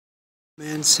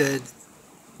Man said,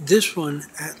 "This one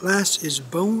at last is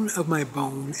bone of my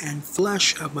bone and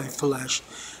flesh of my flesh."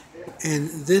 And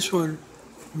this one,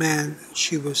 man,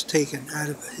 she was taken out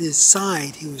of his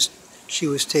side. She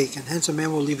was taken. Hence, a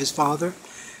man will leave his father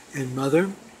and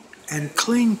mother and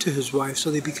cling to his wife,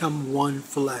 so they become one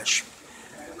flesh.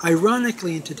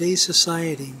 Ironically, in today's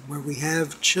society, where we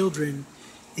have children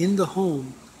in the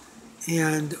home,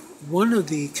 and one of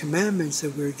the commandments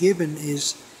that we're given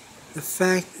is the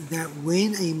fact that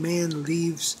when a man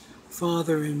leaves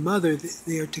father and mother,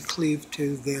 they are to cleave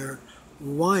to their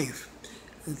wife.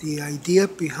 The idea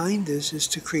behind this is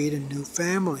to create a new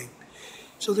family.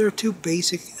 So there are two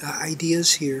basic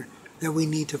ideas here that we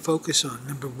need to focus on.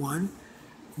 Number one,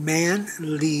 man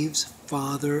leaves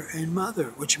father and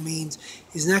mother, which means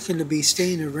he's not going to be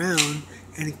staying around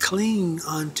and clinging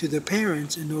onto the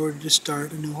parents in order to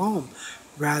start a new home.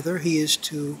 Rather, he is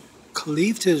to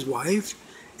cleave to his wife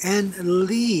and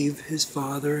leave his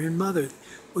father and mother,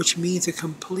 which means a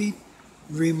complete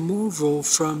removal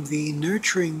from the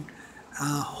nurturing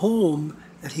home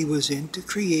that he was in to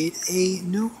create a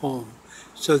new home.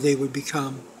 So they would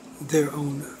become their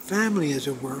own family, as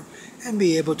it were, and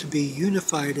be able to be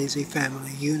unified as a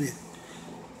family unit.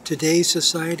 Today's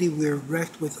society, we're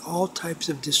wrecked with all types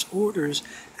of disorders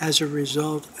as a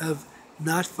result of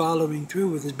not following through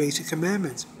with his basic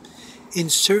commandments. In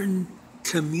certain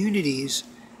communities,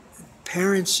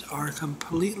 parents are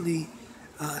completely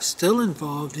still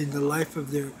involved in the life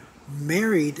of their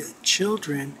married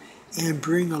children and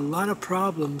bring a lot of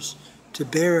problems to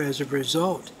bear as a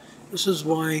result. This is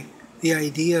why the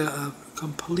idea of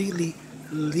completely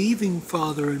leaving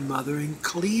father and mother and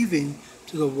cleaving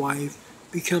to the wife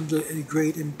becomes a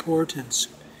great importance.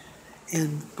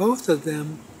 And both of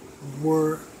them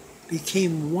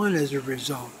became one as a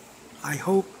result. I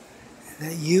hope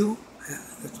that you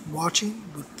that's watching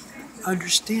would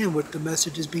understand what the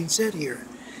message is being said here.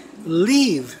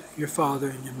 Leave your father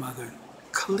and your mother.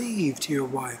 Cleave to your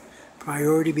wife.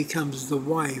 Priority becomes the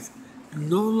wife,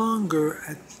 no longer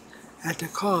at the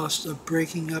cost of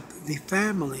breaking up the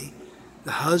family,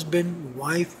 the husband,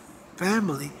 wife,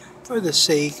 family, for the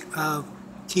sake of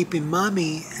keeping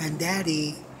mommy and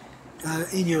daddy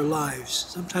in your lives.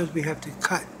 Sometimes we have to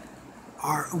cut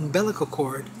our umbilical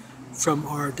cord from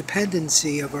our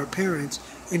dependency of our parents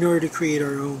in order to create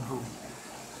our own home.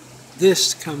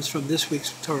 This comes from this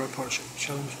week's Torah Parashat.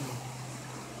 Shalom, shalom.